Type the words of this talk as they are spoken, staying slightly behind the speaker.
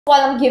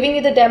While I'm giving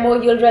you the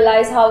demo, you'll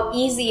realize how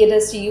easy it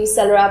is to use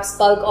SellerApp's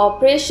bulk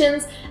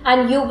operations,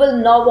 and you will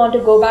not want to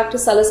go back to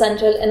Seller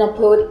Central and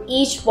upload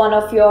each one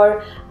of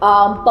your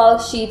bulk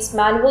sheets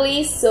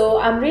manually. So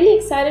I'm really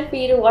excited for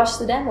you to watch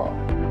the demo.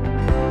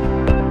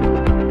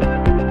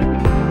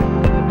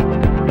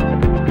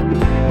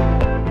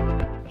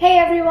 Hey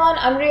everyone,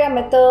 I'm Riya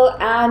Mittal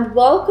and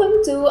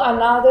welcome to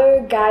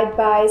another guide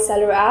by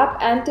SellerApp.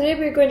 And today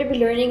we're going to be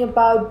learning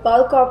about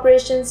bulk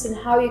operations and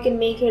how you can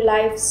make your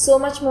life so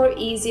much more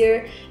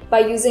easier by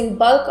using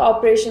bulk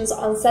operations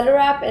on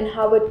SellerApp and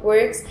how it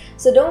works.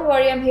 So don't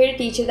worry, I'm here to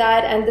teach you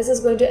that, and this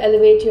is going to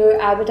elevate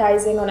your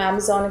advertising on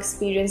Amazon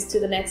experience to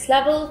the next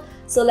level.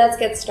 So let's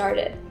get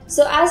started.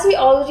 So as we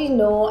already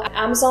know,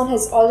 Amazon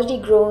has already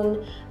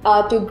grown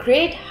to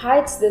great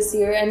heights this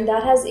year, and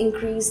that has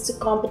increased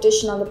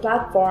competition on the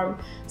platform.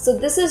 So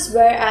this is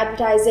where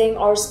advertising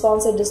or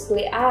sponsored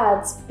display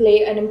ads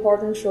play an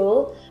important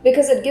role,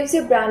 because it gives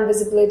your brand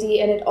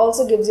visibility and it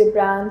also gives your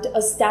brand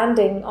a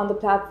standing on the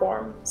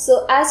platform.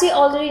 So as you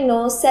already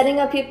know, setting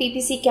up your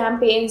PPC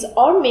campaigns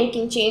or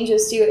making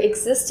changes to your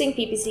existing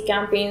PPC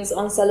campaigns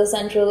on Seller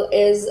Central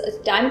is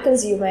time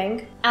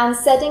consuming, and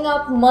setting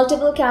up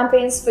multiple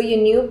campaigns for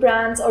your new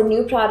brands or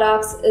new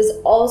products is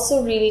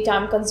also really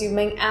time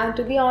consuming and,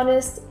 to be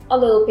honest, a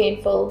little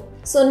painful.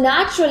 So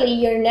naturally,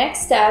 your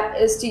next step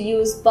is to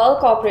use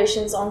bulk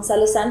operations on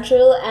Seller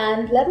Central,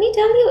 and let me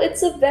tell you,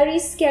 it's a very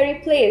scary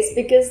place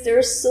because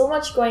there's so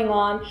much going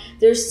on.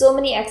 There's so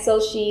many Excel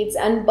sheets,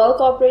 and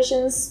bulk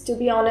operations, to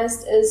be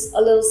honest, is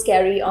a little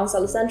scary on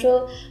Seller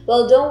Central.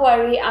 Well, don't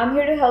worry, I'm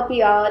here to help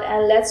you out,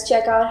 and let's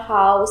check out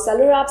how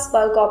SellerApp's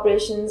bulk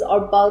operations or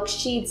bulk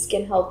sheets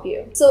can help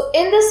you. So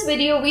in this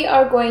video, we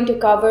are going to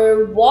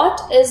cover what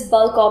is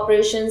bulk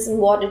operations and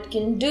what it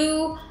can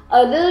do,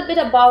 a little bit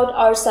about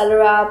our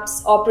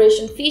SellerApp's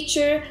operation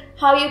feature,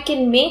 how you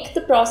can make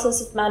the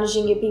process of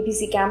managing your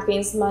PPC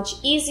campaigns much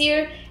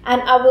easier,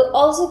 and I will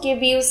also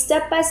give you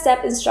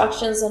step-by-step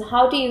instructions on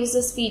how to use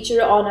this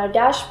feature on our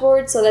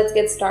dashboard. So let's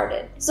get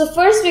started. So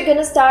first, we're going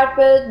to start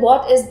with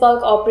what is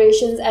bulk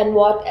operations and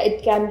what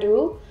it can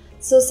do.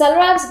 So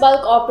SellerApp's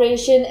bulk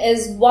operation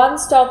is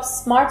one-stop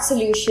smart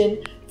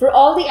solution for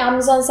all the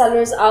Amazon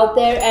sellers out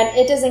there, and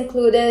it is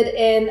included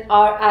in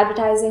our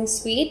advertising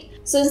suite.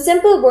 So in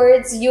simple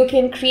words, you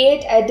can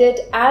create, edit,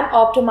 and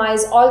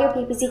optimize all your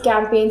PPC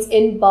campaigns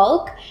in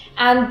bulk,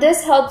 and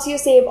this helps you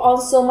save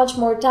on so much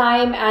more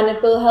time, and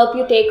it will help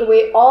you take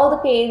away all the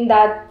pain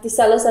that the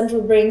Seller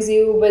Central brings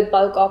you with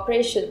bulk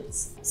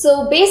operations.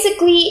 So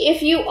basically,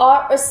 if you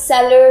are a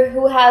seller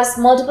who has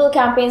multiple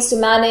campaigns to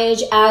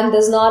manage and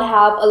does not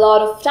have a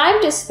lot of time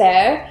to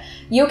spare,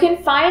 you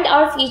can find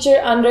our feature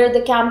under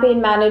the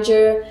campaign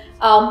manager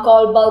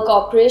called bulk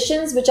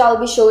operations, which I'll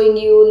be showing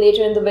you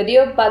later in the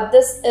video. But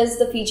this is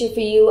the feature for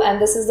you,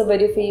 and this is the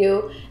video for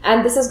you,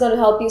 and this is going to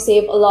help you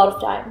save a lot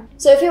of time.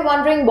 So if you're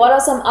wondering what are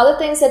some other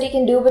things that you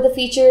can do with the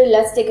feature,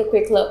 let's take a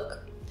quick look.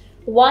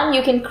 1,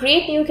 you can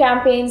create new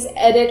campaigns,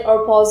 edit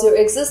or pause your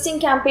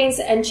existing campaigns,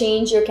 and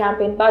change your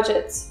campaign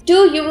budgets.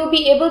 2, you will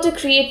be able to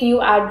create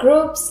new ad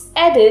groups,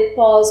 edit,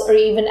 pause, or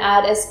even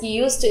add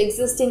SKUs to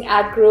existing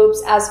ad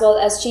groups, as well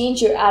as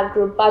change your ad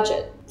group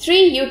budget.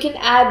 3, you can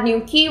add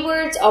new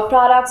keywords or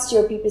products to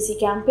your PPC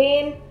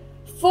campaign.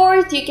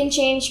 4th, you can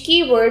change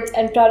keywords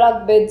and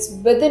product bids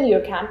within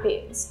your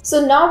campaigns.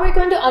 So now we're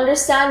going to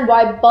understand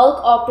why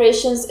bulk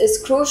operations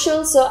is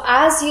crucial. So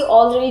as you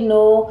already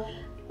know,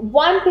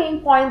 one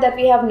pain point that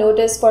we have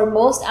noticed for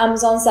most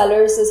Amazon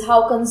sellers is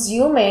how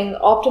consuming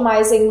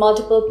optimizing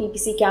multiple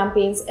PPC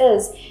campaigns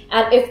is.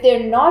 And if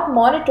they're not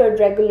monitored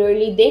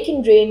regularly, they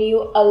can drain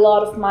you a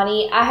lot of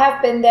money. I have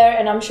been there,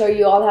 and I'm sure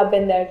you all have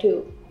been there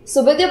too.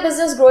 So with your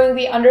business growing,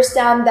 we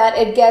understand that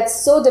it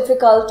gets so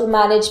difficult to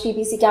manage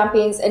PPC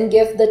campaigns and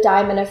give the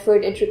time and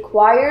effort it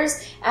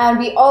requires. And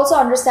we also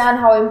understand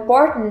how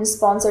important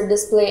sponsored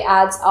display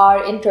ads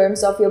are in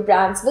terms of your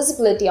brand's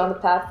visibility on the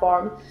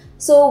platform.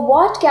 So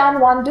what can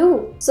one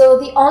do? So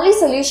the only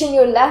solution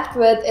you're left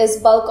with is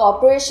bulk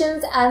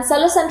operations, and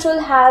Seller Central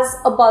has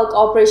a bulk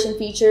operation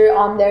feature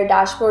on their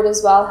dashboard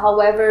as well.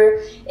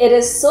 However, it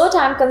is so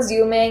time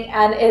consuming,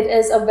 and it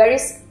is a very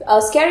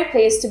scary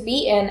place to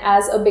be in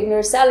as a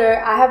beginner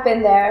seller. I have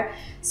been there.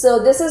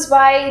 So this is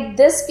why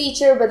this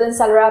feature within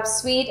SellerApp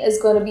suite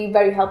is going to be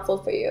very helpful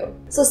for you.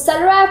 So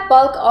SellerApp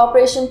bulk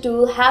operation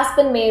tool has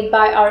been made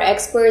by our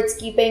experts,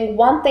 keeping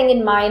one thing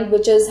in mind,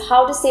 which is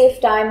how to save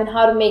time and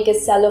how to make it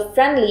seller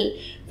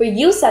friendly for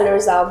you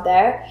sellers out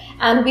there.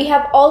 And we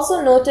have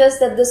also noticed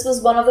that this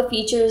was one of the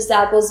features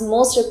that was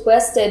most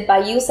requested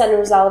by you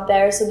sellers out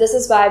there. So this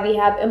is why we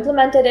have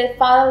implemented it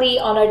finally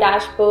on our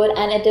dashboard,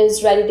 and it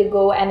is ready to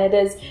go, and it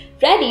is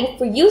ready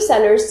for you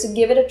sellers to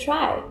give it a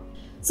try.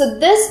 So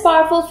this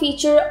powerful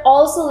feature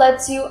also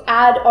lets you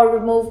add or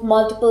remove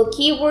multiple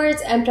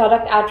keywords and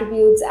product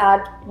attributes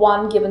at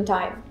one given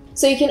time.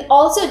 So you can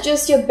also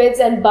adjust your bids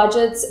and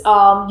budgets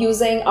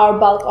using our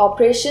bulk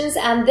operations,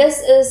 and this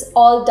is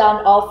all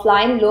done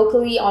offline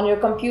locally on your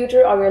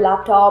computer or your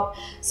laptop.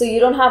 So you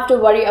don't have to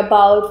worry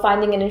about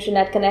finding an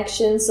internet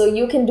connection. So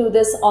you can do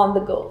this on the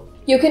go.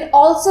 You can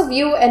also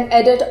view and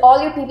edit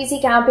all your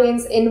PPC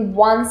campaigns in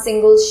one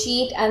single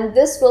sheet, and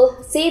this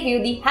will save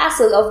you the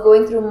hassle of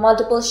going through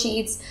multiple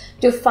sheets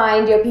to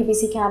find your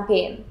PPC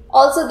campaign.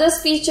 Also,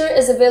 this feature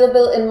is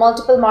available in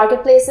multiple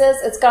marketplaces.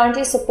 It's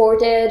currently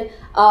supported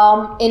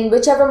in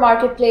whichever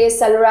marketplace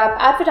SellerApp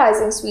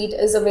advertising suite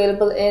is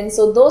available in.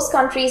 So those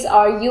countries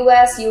are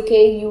US, UK,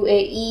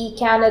 UAE,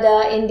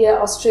 Canada, India,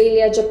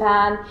 Australia,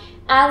 Japan,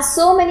 and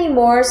so many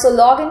more. So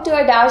log into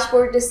our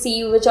dashboard to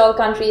see which all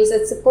countries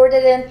it's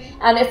supported in,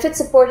 and if it's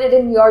supported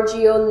in your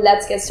geo,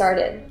 let's get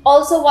started.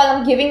 Also, while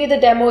I'm giving you the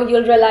demo,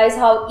 you'll realize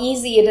how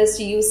easy it is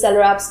to use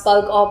SellerApp's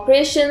bulk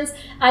operations,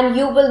 and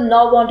you will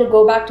not want to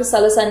go back to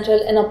Seller Central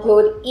and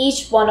upload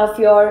each one of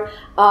your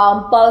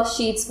bulk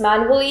sheets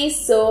manually.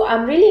 So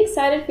I'm really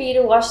excited for you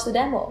to watch the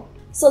demo.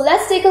 So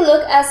let's take a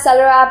look at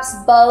SellerApp's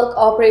bulk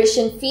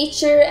operation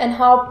feature and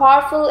how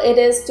powerful it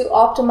is to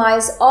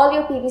optimize all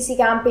your PPC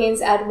campaigns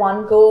at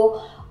one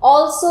go.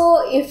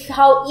 Also,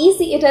 how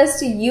easy it is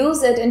to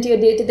use it into your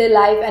day-to-day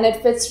life, and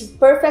it fits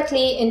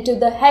perfectly into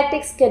the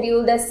hectic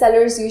schedule that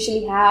sellers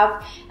usually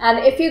have. And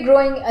if you're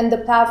growing on the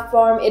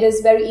platform, it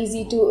is very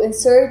easy to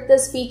insert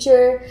this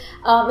feature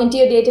into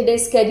your day-to-day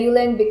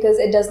scheduling because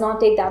it does not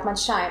take that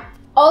much time.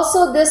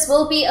 Also, this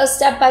will be a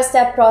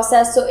step-by-step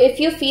process, so if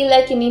you feel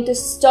like you need to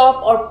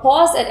stop or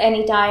pause at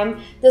any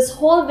time, this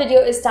whole video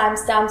is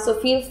timestamped, so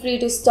feel free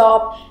to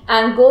stop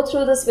and go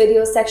through this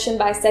video section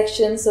by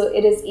section so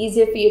it is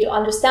easier for you to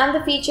understand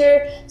the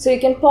feature. So you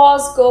can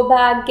pause, go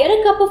back, get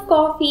a cup of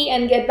coffee,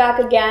 and get back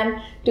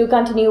again to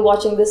continue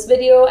watching this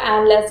video,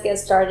 and let's get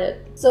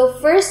started. So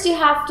first you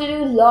have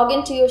to log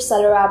into your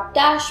SellerApp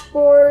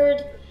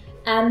dashboard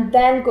and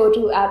then go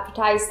to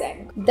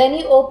advertising. Then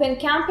you open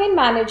Campaign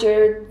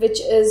Manager, which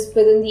is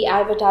within the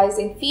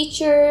advertising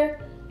feature,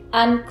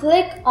 and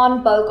click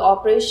on Bulk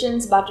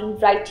Operations button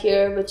right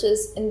here, which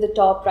is in the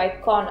top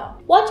right corner.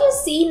 What you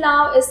see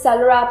now is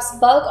SellerApp's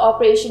Bulk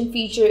Operation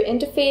feature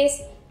interface.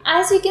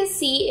 As you can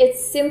see,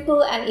 it's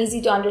simple and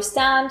easy to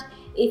understand.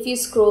 If you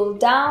scroll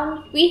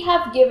down, we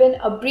have given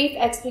a brief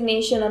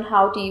explanation on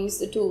how to use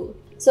the tool.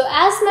 So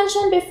as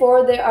mentioned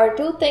before, there are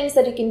two things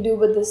that you can do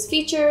with this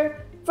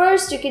feature.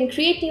 First, you can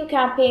create new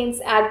campaigns,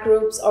 add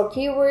groups or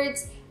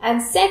keywords, and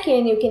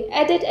second, you can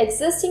edit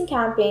existing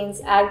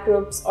campaigns, add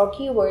groups or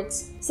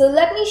keywords. So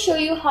let me show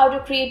you how to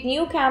create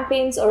new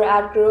campaigns or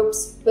add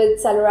groups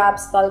with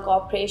SellerApp's bulk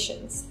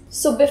operations.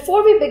 So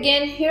before we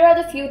begin, here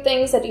are the few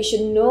things that you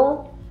should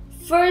know.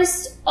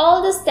 First,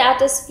 all the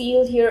status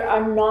fields here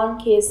are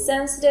non-case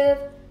sensitive.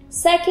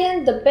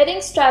 Second, the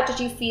bidding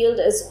strategy field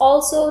is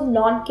also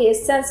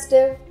non-case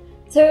sensitive.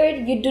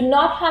 Third, you do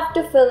not have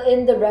to fill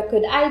in the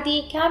record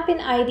ID, campaign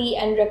ID,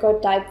 and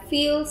record type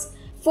fields.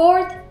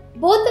 Fourth,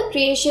 both the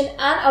creation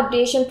and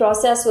updation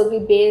process will be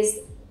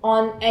based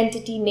on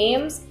entity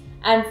names.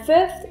 And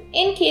fifth,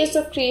 in case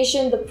of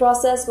creation, the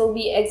process will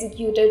be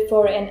executed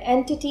for an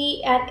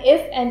entity, and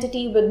if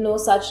entity with no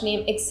such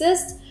name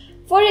exists.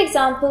 For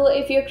example,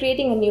 if you're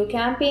creating a new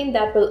campaign,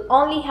 that will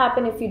only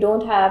happen if you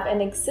don't have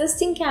an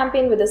existing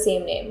campaign with the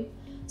same name.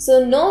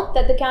 So note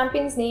that the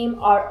campaigns name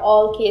are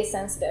all case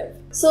sensitive.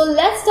 So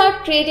let's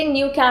start creating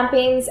new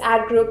campaigns,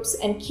 add groups,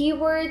 and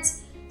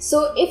keywords.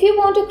 So if you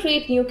want to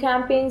create new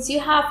campaigns, you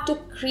have to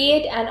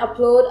create and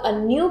upload a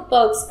new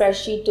bulk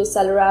spreadsheet to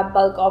SellerApp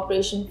bulk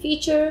operation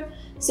feature.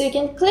 So you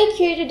can click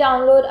here to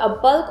download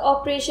a bulk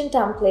operation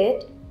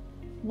template.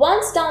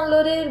 Once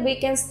downloaded, we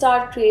can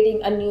start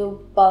creating a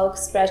new bulk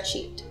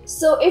spreadsheet.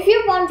 So if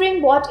you're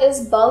wondering what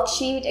is bulk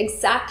sheet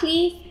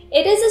exactly,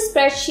 it is a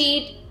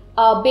spreadsheet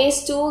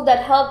based tool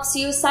that helps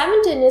you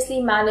simultaneously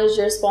manage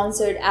your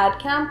sponsored ad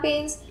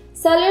campaigns.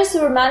 Sellers who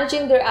are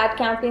managing their ad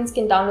campaigns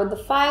can download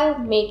the file,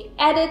 make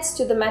edits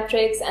to the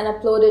metrics, and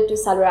upload it to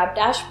SellerApp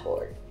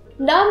dashboard.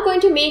 Now I'm going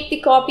to make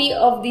the copy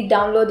of the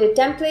downloaded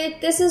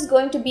template. This is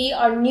going to be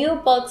our new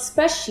bulk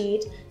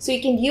spreadsheet. So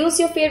you can use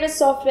your favorite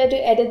software to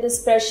edit the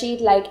spreadsheet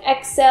like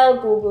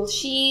Excel, Google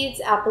Sheets,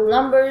 Apple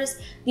Numbers.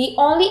 The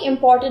only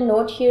important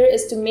note here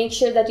is to make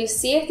sure that you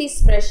save the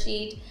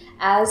spreadsheet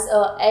as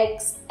a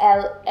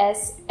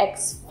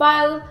XLSX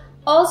file.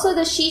 Also,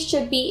 the sheet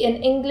should be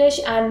in English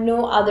and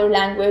no other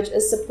language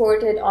is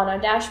supported on our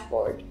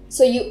dashboard.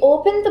 So you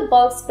open the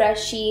bulk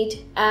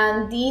spreadsheet,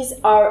 and these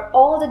are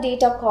all the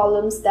data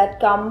columns that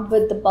come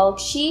with the bulk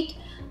sheet.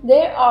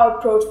 There are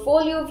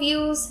portfolio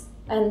views,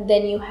 and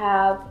then you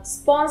have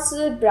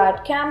sponsored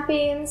brand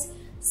campaigns,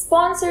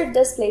 sponsored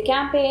display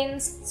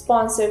campaigns,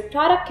 sponsored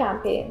product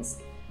campaigns.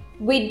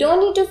 We don't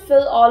need to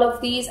fill all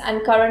of these,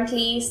 and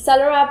currently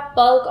SellerApp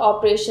bulk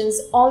operations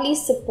only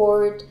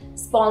support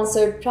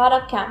sponsored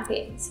product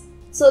campaigns.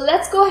 So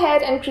let's go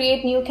ahead and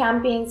create new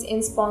campaigns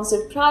in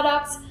sponsored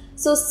products.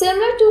 So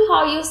similar to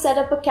how you set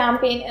up a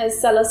campaign as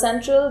Seller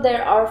Central,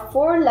 there are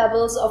 4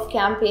 levels of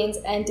campaigns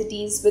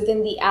entities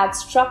within the ad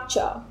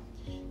structure.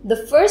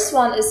 The first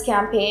one is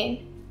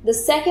campaign, the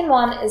second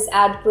one is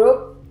ad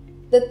group,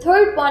 the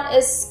third one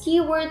is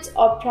keywords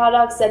or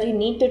products that you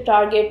need to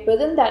target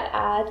within that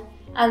ad,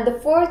 and the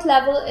fourth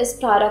level is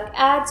product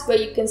ads, where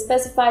you can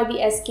specify the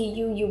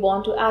SKU you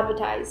want to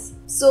advertise.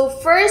 So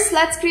first,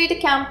 let's create a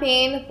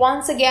campaign.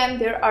 Once again,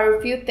 there are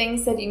a few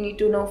things that you need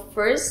to know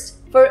first.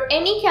 For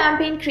any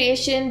campaign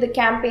creation, the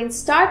campaign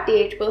start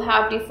date will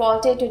have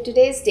defaulted to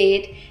today's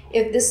date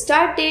if the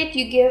start date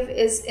you give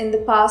is in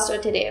the past or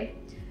today.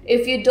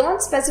 If you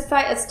don't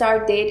specify a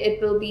start date,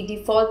 it will be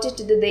defaulted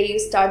to the day you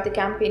start the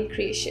campaign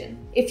creation.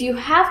 If you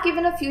have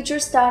given a future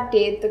start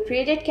date, the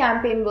created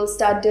campaign will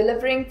start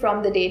delivering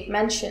from the date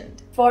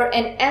mentioned. For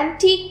an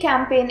empty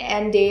campaign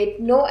end date,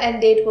 no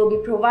end date will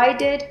be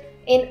provided.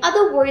 In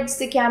other words,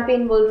 the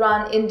campaign will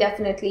run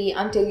indefinitely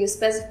until you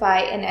specify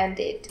an end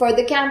date. For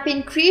the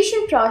campaign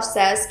creation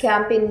process,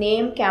 campaign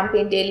name,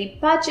 campaign daily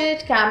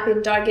budget,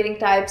 campaign targeting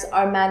types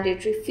are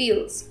mandatory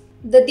fields.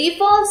 The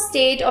default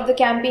state of the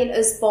campaign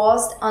is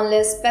paused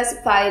unless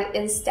specified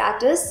in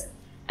status.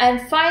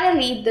 And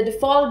finally, the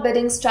default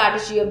bidding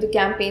strategy of the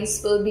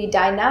campaigns will be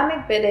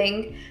dynamic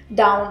bidding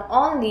down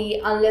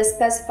only unless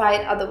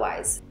specified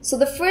otherwise. So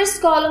the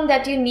first column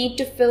that you need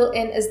to fill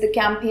in is the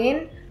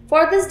campaign.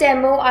 For this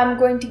demo, I'm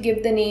going to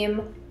give the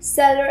name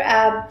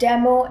SellerApp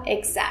Demo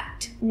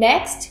Exact.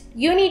 Next,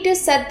 you need to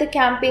set the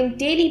campaign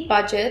daily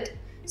budget.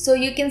 So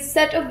you can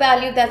set a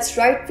value that's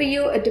right for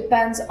you. It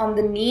depends on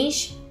the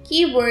niche,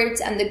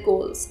 keywords, and the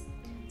goals.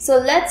 So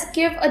let's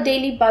give a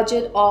daily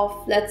budget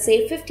of, let's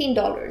say,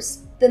 $15.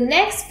 The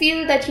next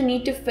field that you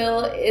need to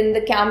fill in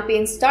the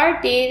campaign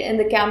start date and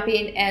the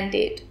campaign end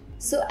date.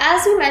 So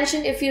as we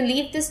mentioned, if you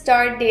leave the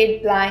start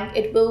date blank,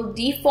 it will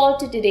default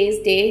to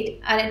today's date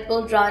and it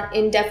will run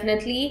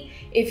indefinitely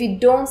if you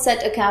don't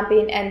set a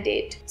campaign end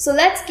date. So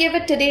let's give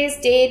it today's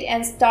date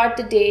and start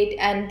the date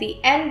and the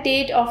end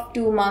date of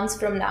 2 months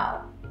from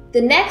now.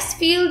 The next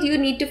field you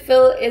need to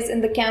fill is in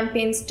the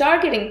campaign's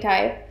targeting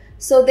type.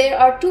 So there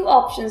are two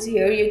options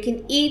here. You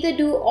can either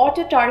do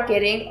auto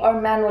targeting or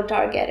manual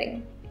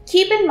targeting.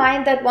 Keep in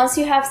mind that once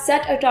you have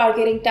set a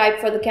targeting type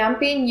for the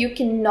campaign, you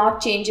cannot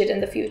change it in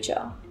the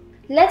future.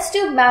 Let's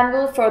do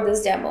manual for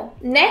this demo.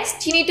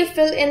 Next, you need to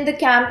fill in the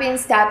campaign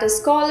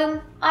status column.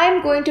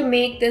 I'm going to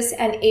make this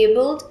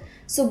enabled.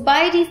 So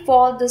by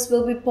default, this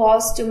will be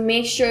paused to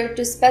make sure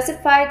to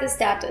specify the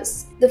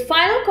status. The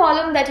final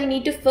column that you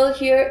need to fill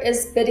here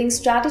is bidding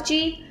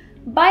strategy.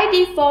 By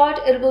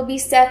default, it will be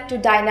set to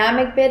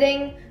dynamic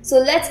bidding. So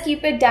let's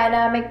keep it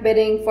dynamic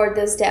bidding for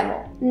this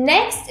demo.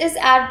 Next is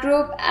ad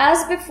group.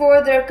 As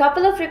before, there are a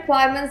couple of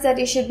requirements that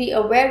you should be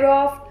aware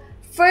of.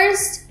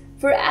 First,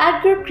 for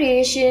ad group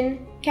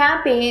creation,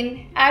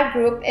 campaign, ad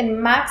group,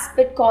 and max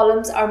bid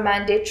columns are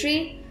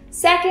mandatory.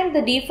 Second,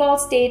 the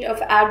default state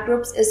of ad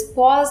groups is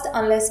paused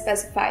unless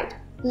specified.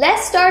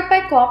 Let's start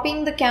by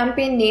copying the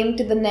campaign name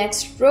to the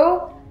next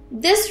row.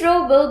 This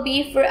row will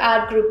be for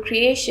ad group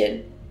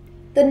creation.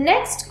 The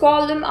next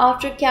column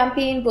after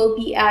campaign will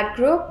be ad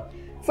group.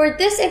 For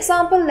this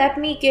example, let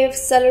me give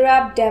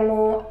SellerApp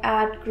Demo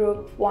Ad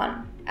Group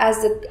 1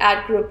 as the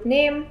ad group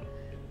name.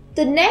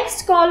 The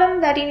next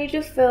column that you need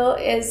to fill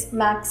is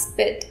max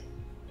bid.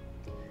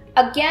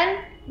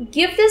 Again,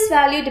 give this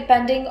value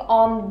depending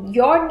on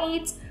your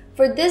needs.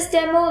 For this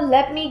demo,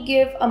 let me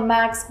give a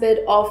max bid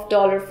of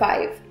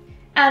 $5.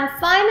 And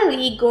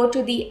finally, go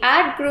to the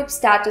ad group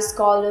status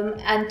column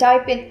and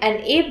type in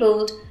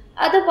enabled,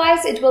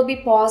 otherwise it will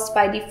be paused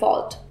by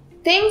default.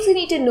 Things you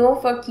need to know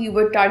for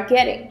keyword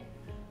targeting.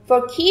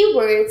 For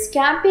keywords,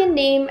 campaign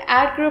name,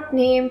 ad group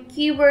name,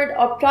 keyword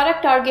or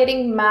product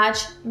targeting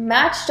match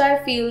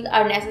type field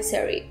are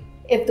necessary.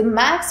 If the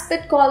max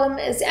bid column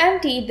is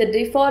empty, the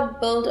default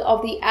build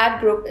of the ad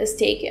group is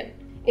taken.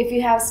 If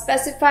you have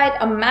specified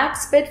a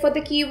max bid for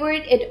the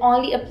keyword, it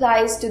only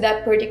applies to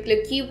that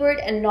particular keyword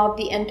and not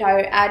the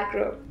entire ad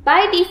group.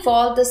 By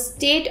default, the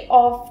state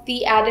of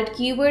the added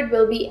keyword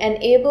will be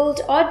enabled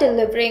or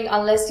delivering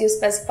unless you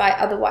specify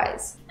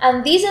otherwise.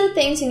 And these are the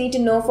things you need to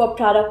know for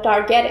product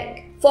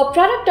targeting. For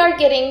product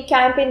targeting,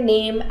 campaign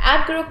name,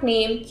 ad group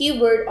name,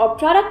 keyword or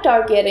product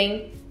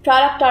targeting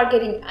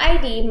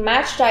ID,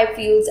 match type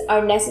fields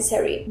are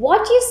necessary.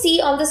 What you see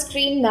on the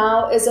screen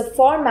now is a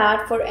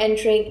format for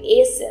entering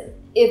ASIN.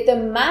 If the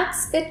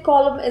max bid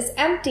column is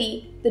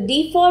empty, the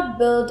default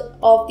build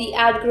of the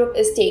ad group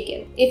is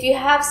taken. If you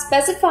have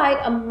specified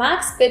a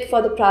max bid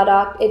for the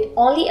product, it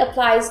only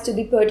applies to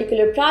the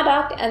particular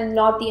product and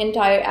not the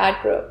entire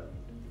ad group.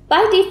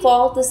 By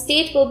default, the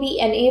state will be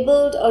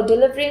enabled or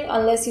delivering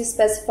unless you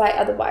specify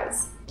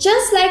otherwise.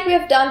 Just like we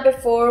have done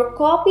before,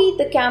 copy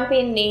the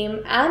campaign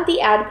name and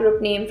the ad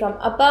group name from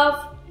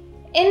above.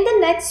 In the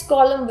next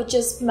column, which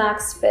is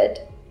max bid,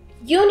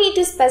 you need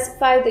to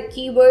specify the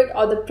keyword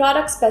or the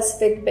product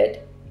specific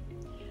bid.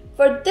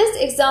 For this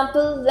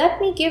example,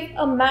 let me give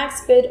a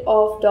max bid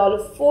of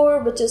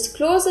 $4, which is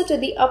closer to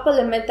the upper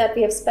limit that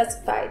we have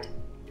specified.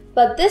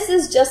 But this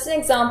is just an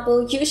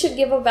example. You should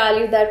give a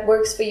value that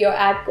works for your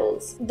ad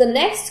goals. The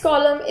next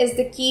column is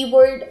the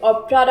keyword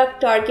or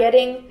product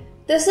targeting.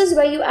 This is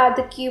where you add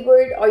the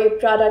keyword or your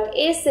product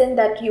ASIN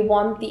that you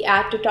want the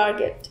ad to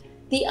target.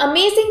 The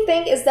amazing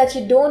thing is that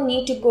you don't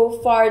need to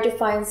go far to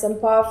find some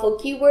powerful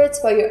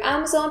keywords for your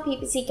Amazon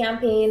PPC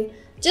campaign.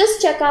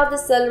 Just check out the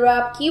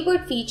SellerApp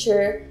keyword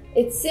feature.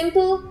 It's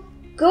simple.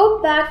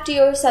 Go back to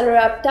your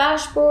SellerApp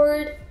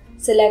dashboard,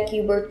 Select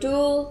keyword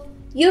tool.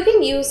 You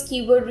can use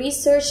keyword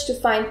research to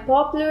find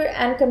popular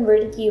and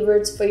converting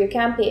keywords for your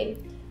campaign.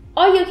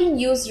 Or you can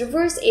use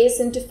reverse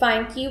ASIN to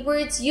find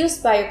keywords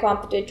used by your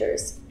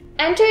competitors.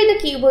 Enter the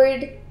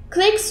keyword,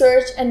 click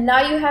search, and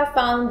now you have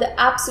found the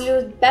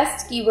absolute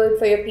best keyword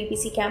for your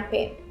PPC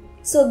campaign.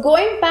 So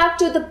going back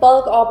to the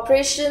bulk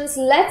operations,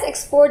 let's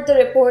export the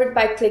report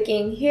by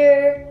clicking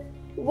here.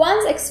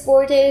 Once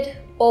exported,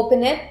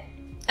 open it.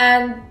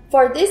 And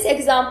for this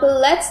example,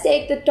 let's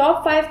take the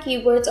top 5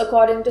 keywords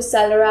according to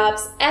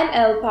SellerApp's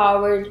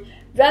ML-powered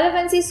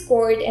relevancy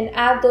scored and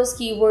add those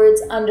keywords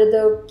under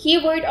the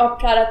keyword or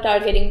product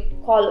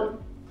targeting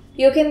column.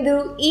 You can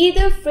do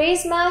either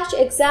phrase match,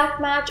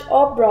 exact match,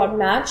 or broad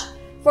match.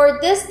 For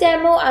this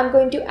demo, I'm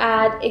going to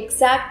add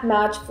exact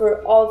match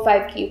for all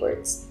 5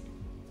 keywords.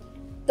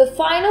 The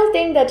final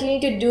thing that you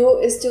need to do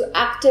is to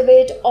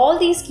activate all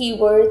these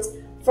keywords.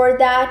 For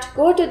that,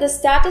 go to the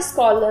status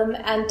column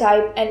and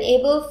type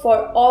enable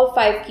for all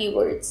 5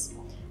 keywords.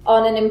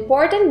 On an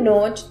important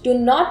note, do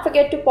not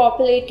forget to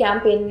populate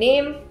campaign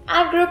name,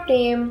 ad group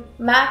name,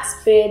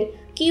 max bid,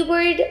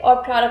 keyword or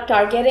product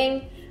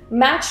targeting,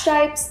 match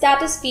type,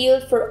 status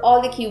field for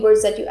all the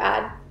keywords that you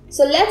add.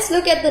 So let's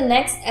look at the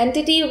next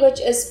entity, which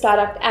is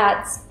product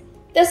ads.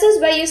 This is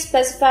where you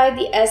specify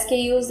the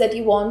SKUs that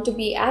you want to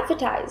be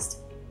advertised.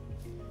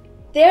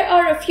 There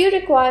are a few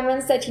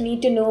requirements that you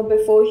need to know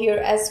before here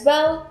as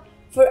well.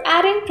 For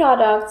adding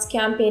products,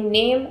 campaign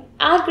name,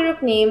 ad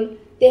group name,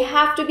 they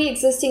have to be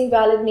existing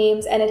valid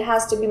names and it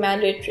has to be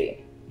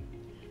mandatory.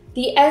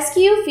 The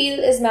SKU field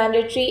is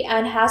mandatory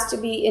and has to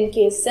be in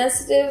case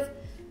sensitive.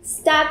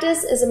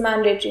 Status is a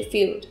mandatory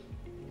field.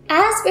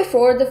 As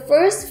before, the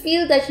first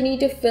field that you need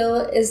to fill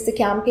is the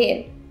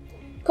campaign.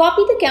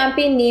 Copy the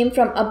campaign name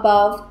from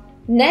above.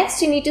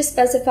 Next, you need to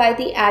specify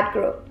the ad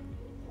group.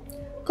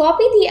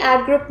 Copy the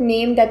ad group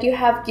name that you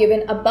have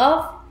given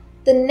above.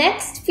 The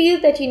next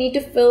field that you need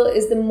to fill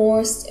is the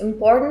most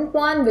important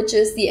one, which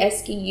is the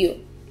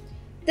SKU.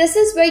 This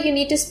is where you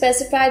need to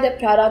specify the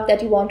product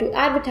that you want to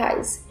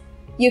advertise.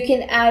 You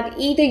can add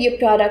either your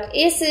product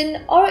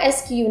ASIN or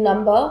SKU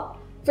number.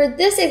 For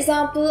this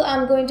example,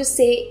 I'm going to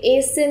say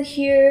ASIN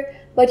here,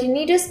 but you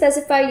need to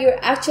specify your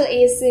actual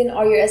ASIN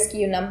or your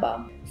SKU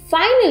number.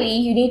 Finally,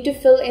 you need to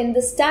fill in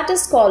the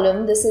status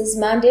column. This is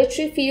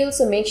mandatory field,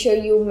 so make sure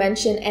you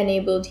mention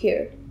enabled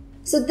here.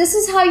 So this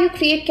is how you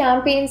create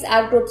campaigns,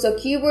 ad groups or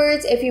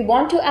keywords. If you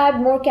want to add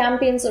more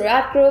campaigns or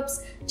ad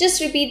groups,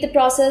 just repeat the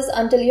process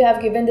until you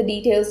have given the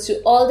details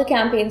to all the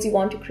campaigns you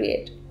want to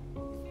create.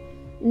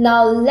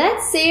 Now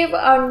let's save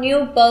our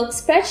new bulk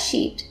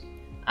spreadsheet.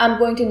 I'm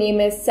going to name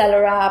it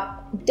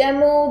SellerApp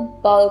Demo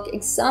Bulk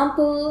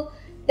Example.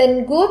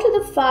 Then go to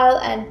the file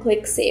and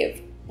click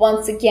Save.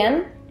 Once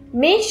again,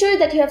 make sure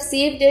that you have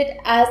saved it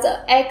as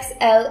a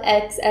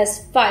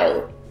XLXS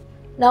file.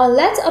 Now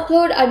let's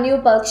upload our new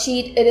bulk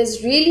sheet. It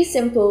is really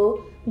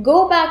simple.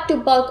 Go back to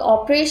bulk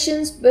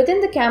operations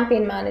within the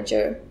campaign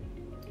manager.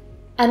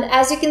 And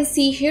as you can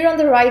see here on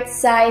the right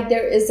side,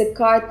 there is a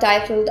card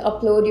titled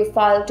Upload Your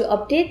File to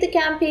update the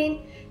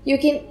campaign. You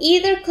can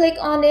either click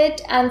on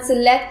it and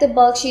select the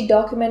bulk sheet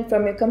document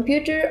from your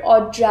computer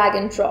or drag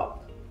and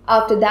drop.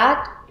 After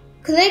that,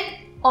 click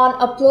on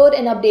Upload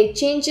and Update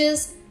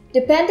Changes.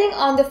 Depending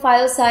on the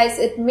file size,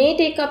 it may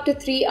take up to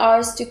 3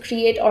 hours to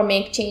create or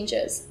make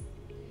changes.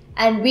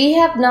 And we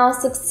have now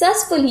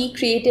successfully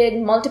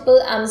created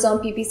multiple Amazon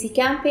PPC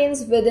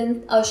campaigns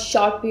within a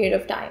short period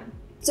of time.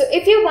 So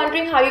if you're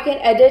wondering how you can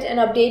edit and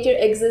update your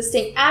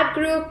existing ad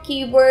group,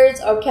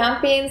 keywords, or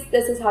campaigns,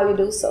 this is how you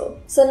do so.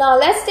 So now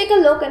let's take a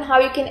look at how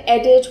you can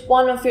edit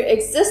one of your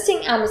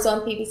existing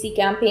Amazon PPC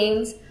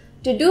campaigns.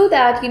 To do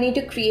that, you need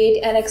to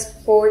create and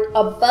export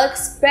a bulk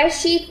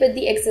spreadsheet with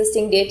the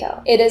existing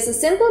data. It is a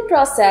simple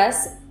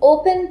process.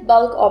 Open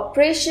bulk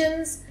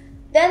operations,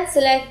 then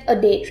select a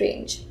date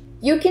range.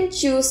 You can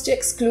choose to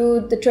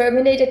exclude the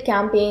terminated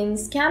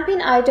campaigns,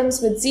 campaign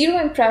items with 0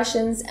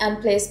 impressions,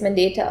 and placement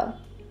data.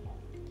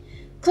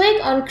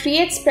 Click on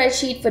Create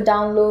Spreadsheet for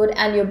download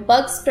and your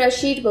bulk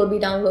spreadsheet will be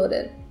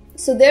downloaded.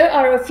 So there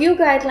are a few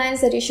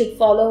guidelines that you should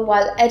follow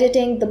while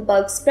editing the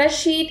bulk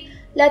spreadsheet.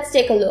 Let's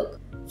take a look.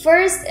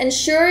 First,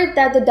 ensure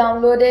that the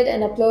downloaded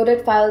and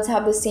uploaded files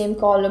have the same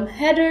column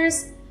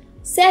headers.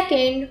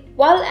 Second,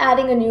 while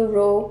adding a new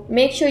row,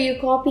 make sure you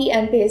copy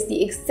and paste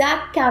the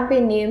exact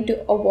campaign name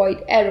to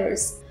avoid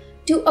errors.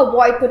 To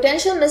avoid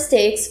potential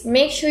mistakes,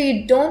 make sure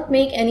you don't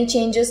make any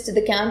changes to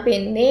the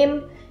campaign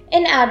name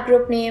and ad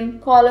group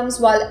name columns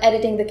while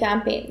editing the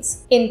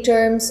campaigns. In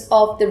terms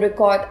of the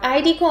record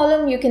ID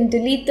column, you can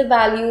delete the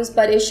values,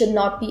 but it should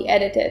not be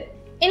edited.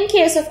 In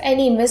case of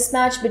any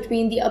mismatch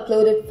between the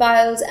uploaded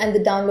files and the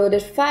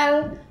downloaded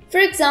file, for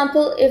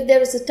example, if there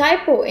is a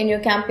typo in your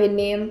campaign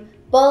name,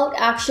 bulk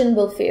action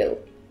will fail.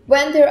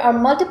 When there are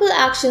multiple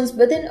actions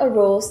within a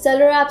row,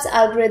 SellerApp's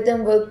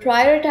algorithm will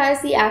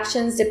prioritize the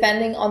actions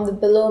depending on the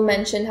below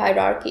mentioned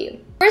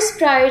hierarchy. First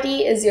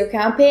priority is your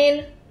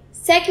campaign.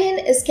 Second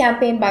is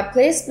campaign by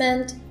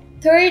placement.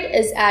 Third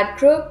is ad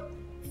group.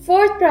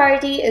 Fourth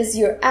priority is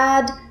your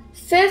ad.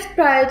 Fifth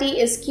priority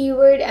is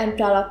keyword and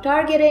product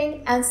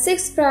targeting, and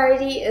sixth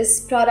priority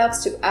is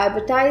products to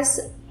advertise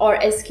or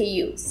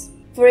SKUs.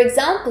 For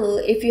example,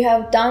 if you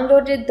have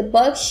downloaded the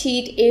bulk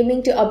sheet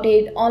aiming to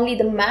update only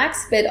the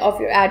max bid of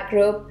your ad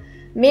group,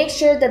 make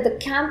sure that the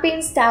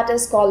campaign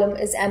status column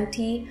is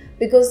empty,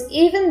 because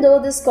even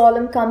though this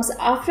column comes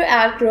after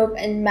ad group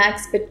and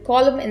max bid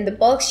column in the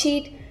bulk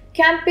sheet,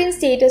 campaign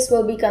status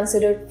will be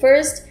considered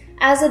first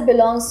as it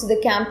belongs to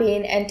the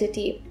campaign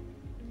entity,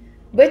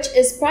 which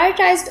is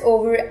prioritized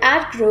over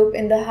ad group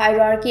in the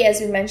hierarchy as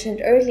we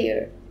mentioned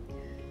earlier.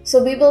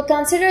 So we will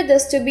consider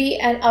this to be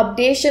an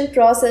updation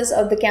process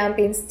of the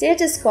campaign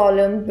status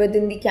column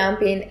within the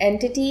campaign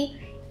entity.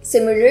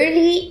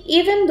 Similarly,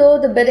 even though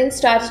the bidding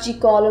strategy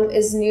column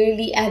is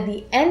nearly at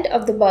the end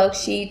of the bulk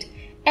sheet,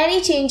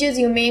 any changes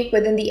you make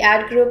within the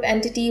ad group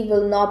entity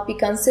will not be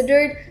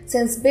considered,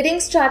 since bidding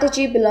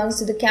strategy belongs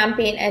to the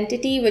campaign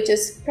entity, which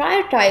is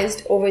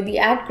prioritized over the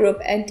ad group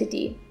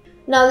entity.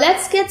 Now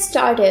let's get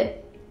started.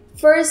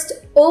 First,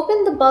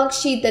 open the bulk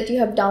sheet that you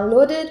have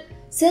downloaded.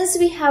 Since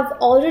we have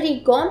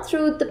already gone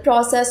through the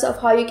process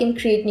of how you can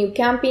create new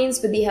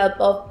campaigns with the help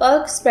of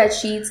bulk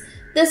spreadsheets,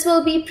 this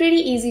will be pretty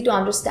easy to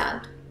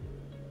understand.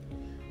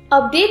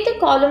 Update the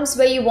columns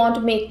where you want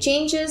to make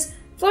changes.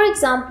 For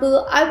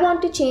example, I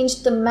want to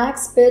change the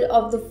max bid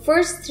of the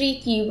first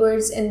 3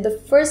 keywords in the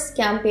first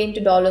campaign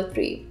to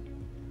 $3.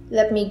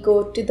 Let me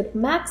go to the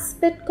max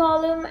bid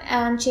column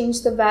and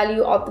change the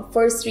value of the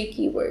first 3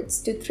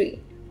 keywords to 3.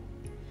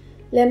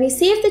 Let me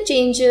save the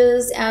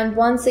changes, and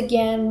once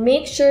again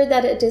make sure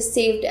that it is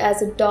saved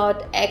as a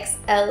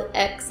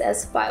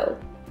 .xlxs file.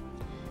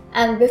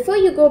 And before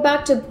you go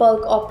back to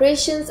bulk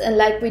operations, and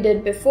like we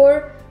did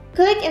before,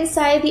 click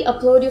inside the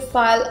upload your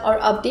file or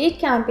update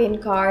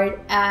campaign card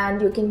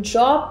and you can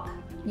drop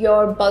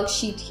your bulk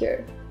sheet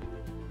here.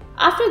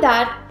 After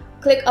that,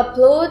 click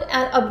upload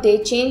and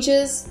update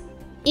changes.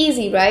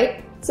 Easy,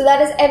 right? So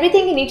that is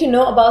everything you need to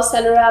know about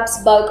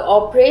SellerApp's bulk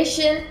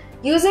operation.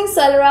 Using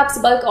SellerApp's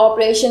bulk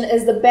operation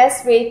is the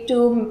best way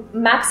to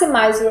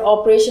maximize your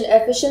operation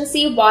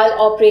efficiency while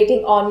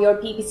operating on your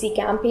PPC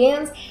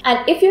campaigns. And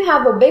if you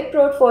have a big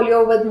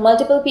portfolio with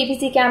multiple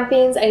PPC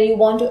campaigns and you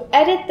want to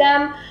edit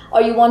them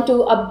or you want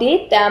to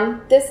update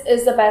them, this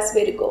is the best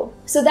way to go.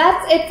 So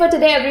that's it for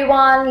today,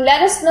 everyone.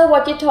 Let us know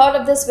what you thought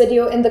of this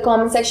video in the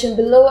comment section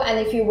below, and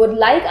if you would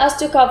like us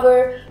to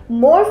cover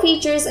more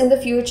features in the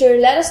future,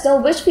 let us know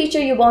which feature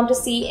you want to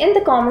see in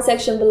the comment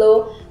section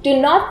below. Do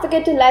not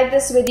forget to like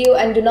this video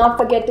and do not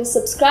forget to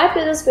subscribe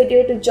to this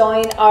video to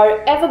join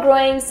our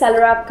ever-growing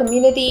SellerApp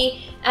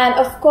community. And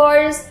of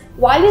course,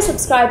 while you're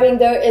subscribing,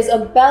 there is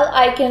a bell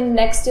icon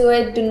next to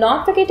it. Do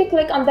not forget to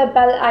click on that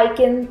bell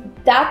icon.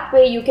 That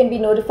way you can be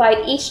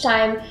notified each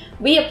time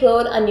we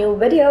upload a new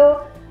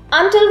video.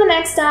 Until the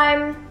next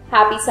time,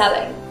 happy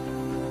selling!